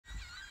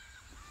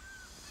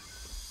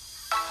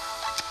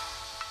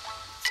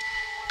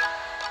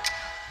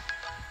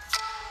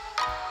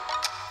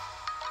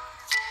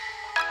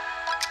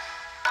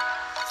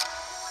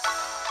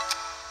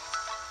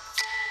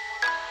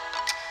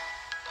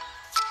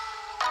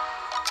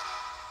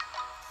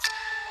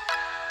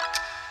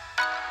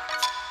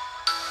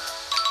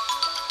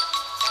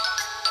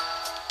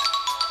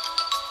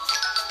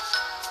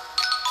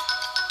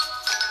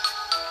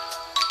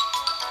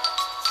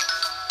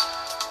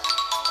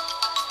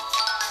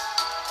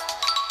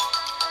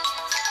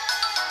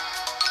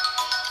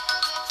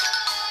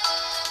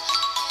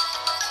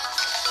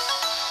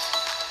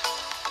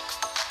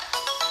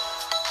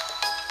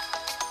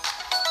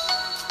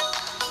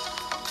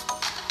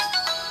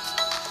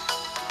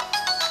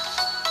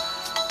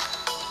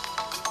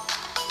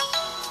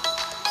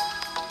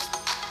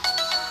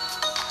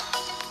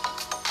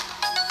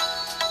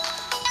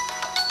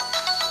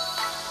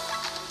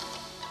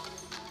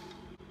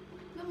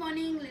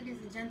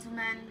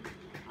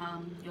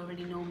you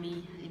already know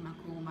me,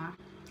 Makoma.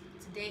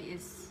 Today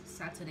is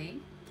Saturday,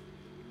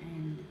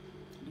 and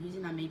the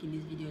reason I'm making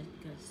this video is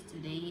because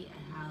today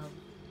I have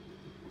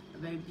a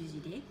very busy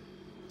day.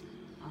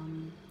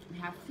 We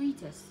have 3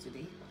 tests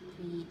today,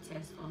 3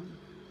 tests on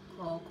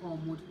core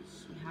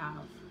modules. We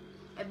have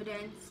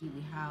evidence,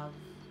 we have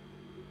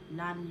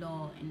land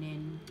law, and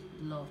then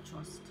the law of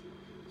trust.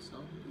 So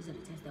these are the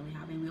tests that we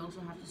have, and we also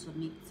have to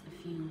submit a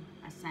few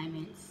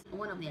assignments.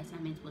 One of the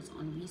assignments was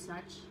on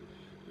research.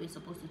 We're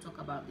supposed to talk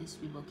about this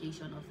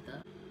revocation of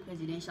the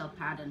presidential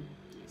pardon.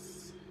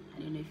 Yes,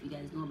 I don't know if you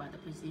guys know about the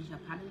presidential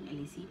pardon,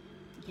 LAC.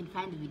 You can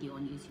find the video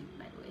on YouTube,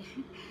 by the way.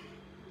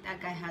 That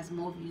guy has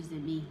more views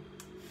than me.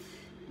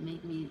 It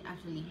made me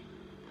actually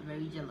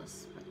very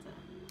jealous. But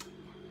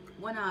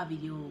 1 hour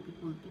video,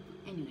 people.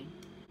 Anyway,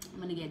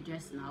 I'm gonna get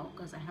dressed now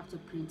because I have to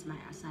print my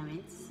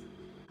assignments.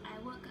 I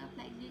woke up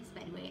like this,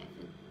 by the way.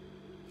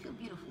 I feel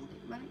beautiful,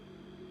 right?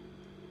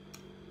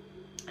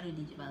 I don't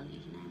need your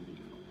validation. I am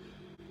beautiful.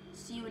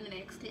 See you in the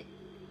next clip.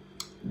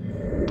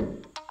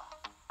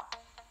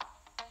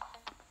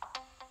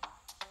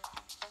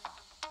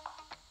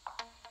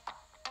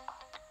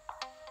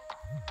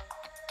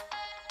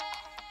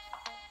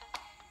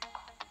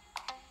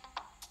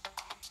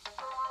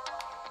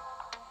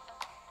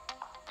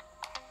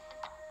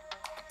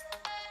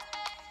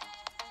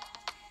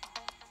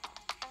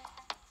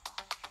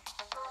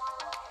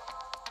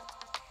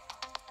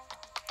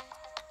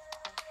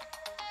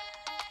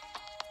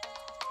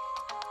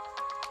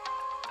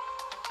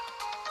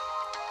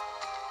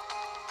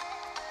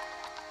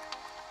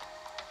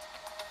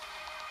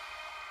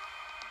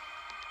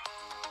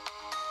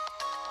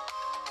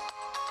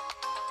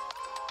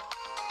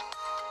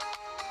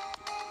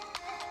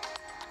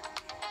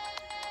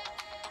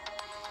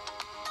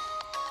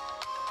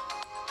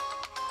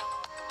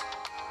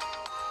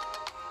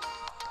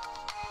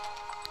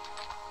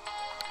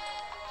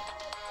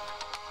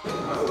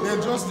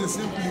 They're just the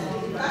simply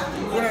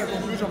when I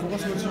conclusion for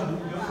what's what you do.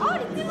 Oh,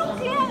 it's even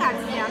clear at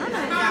me. I don't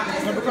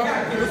know. Look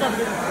at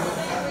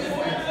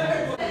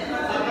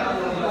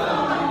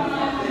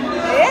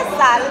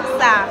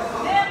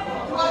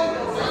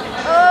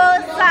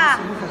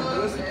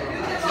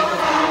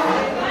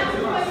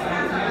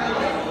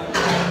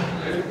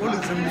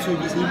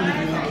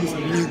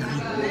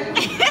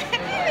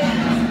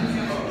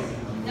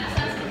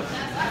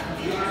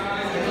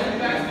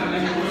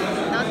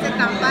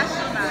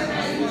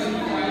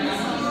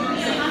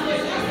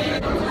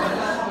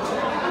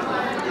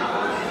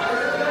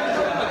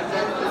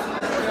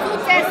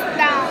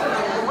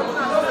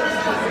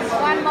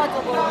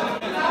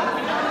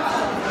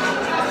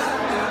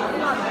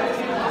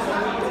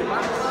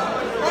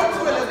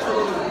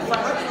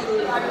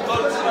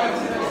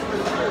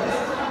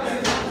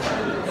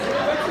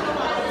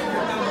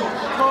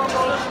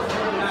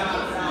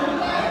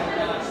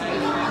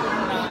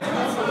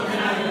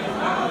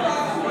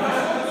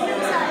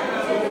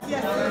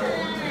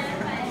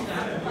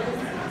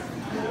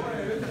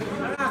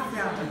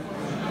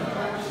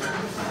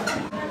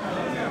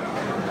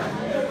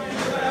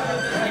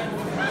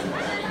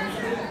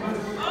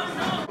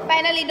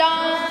Finally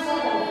done,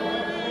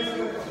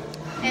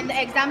 and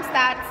the exam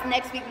starts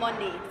next week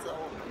Monday. So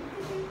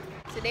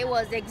today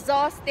was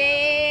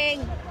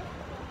exhausting.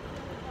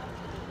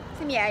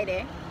 See me eye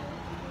there,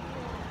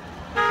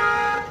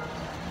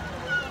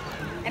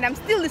 and I'm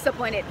still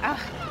disappointed.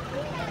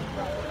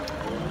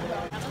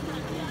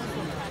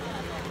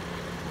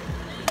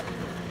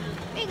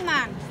 Big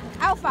man,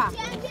 Alpha.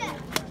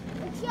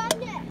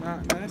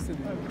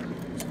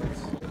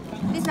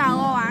 This now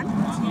all one.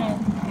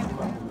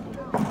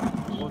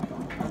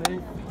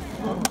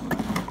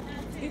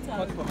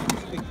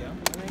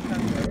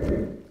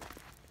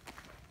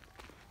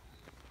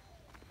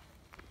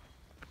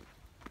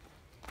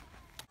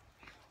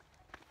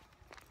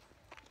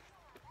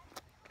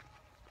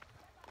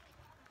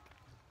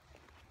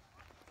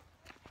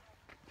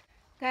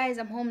 Guys,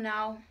 I'm home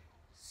now.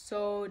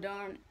 So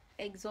darn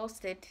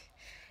exhausted.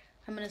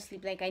 I'm gonna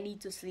sleep. Like, I need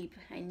to sleep.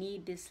 I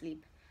need this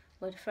sleep.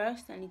 But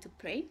first, I need to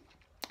pray.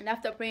 And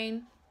after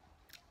praying,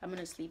 I'm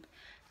gonna sleep.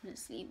 I'm gonna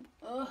sleep.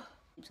 Ugh.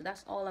 So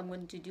that's all I'm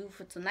going to do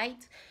for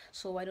tonight.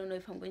 So I don't know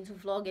if I'm going to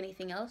vlog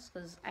anything else,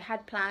 because I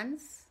had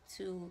plans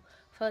to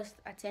first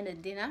attend a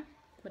dinner,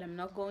 but I'm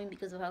not going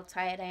because of how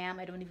tired I am.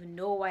 I don't even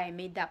know why I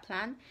made that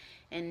plan.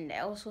 And I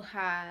also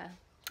had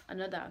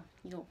another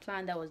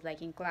plan that was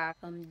like in class.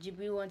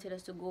 Jibril wanted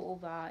us to go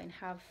over and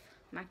have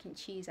mac and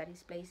cheese at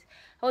his place.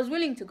 I was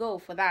willing to go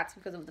for that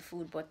because of the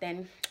food, but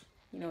then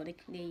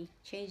they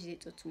changed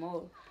it to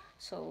tomorrow.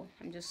 So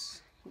I'm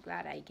just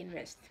glad I can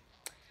rest.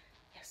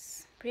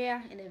 Yes,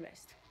 prayer and then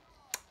rest.